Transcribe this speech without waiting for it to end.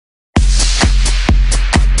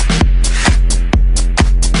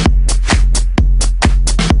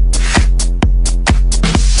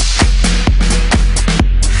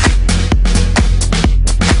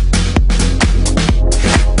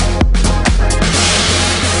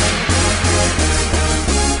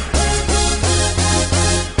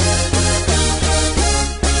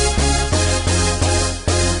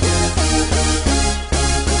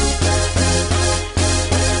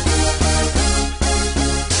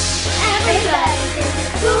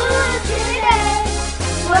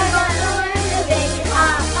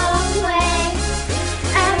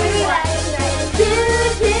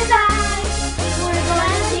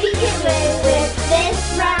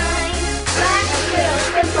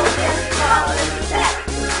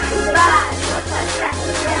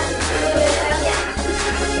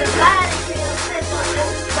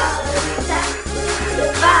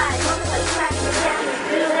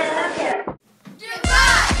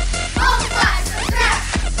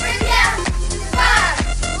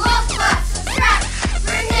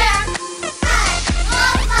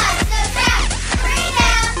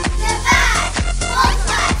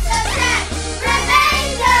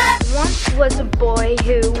boy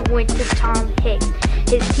who went to Tom Hicks.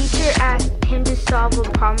 His teacher asked him to solve a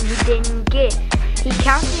problem he didn't get. He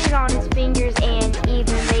counted on his fingers and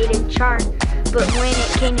even made a chart. But when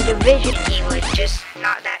it came to division, he was just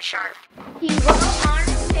not that sharp. He wrote on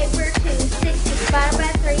his paper to 65 by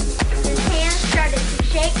 3. His hands started to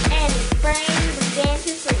shake and his brain began to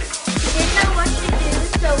sleep. He didn't know what to do,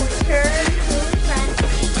 so he turned to his friend.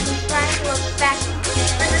 His friend looked back and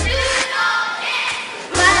said, "Let's do it all again!"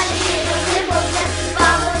 But it's so simple, just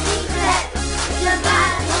follow these steps.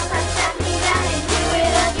 Divide, multiply, subtract, and do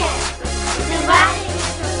it again. Dividing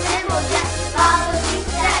is so simple, just follow these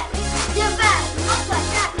steps. Divide, multiply,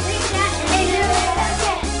 subtract, and do it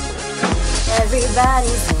again.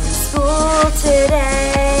 Everybody's in school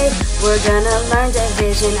today. We're gonna learn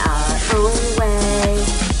division our own way.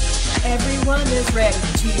 Everyone is ready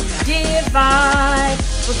to divide.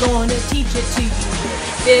 We're going to teach it to you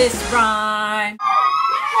with this rhyme.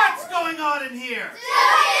 What's going on in here?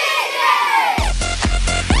 Division!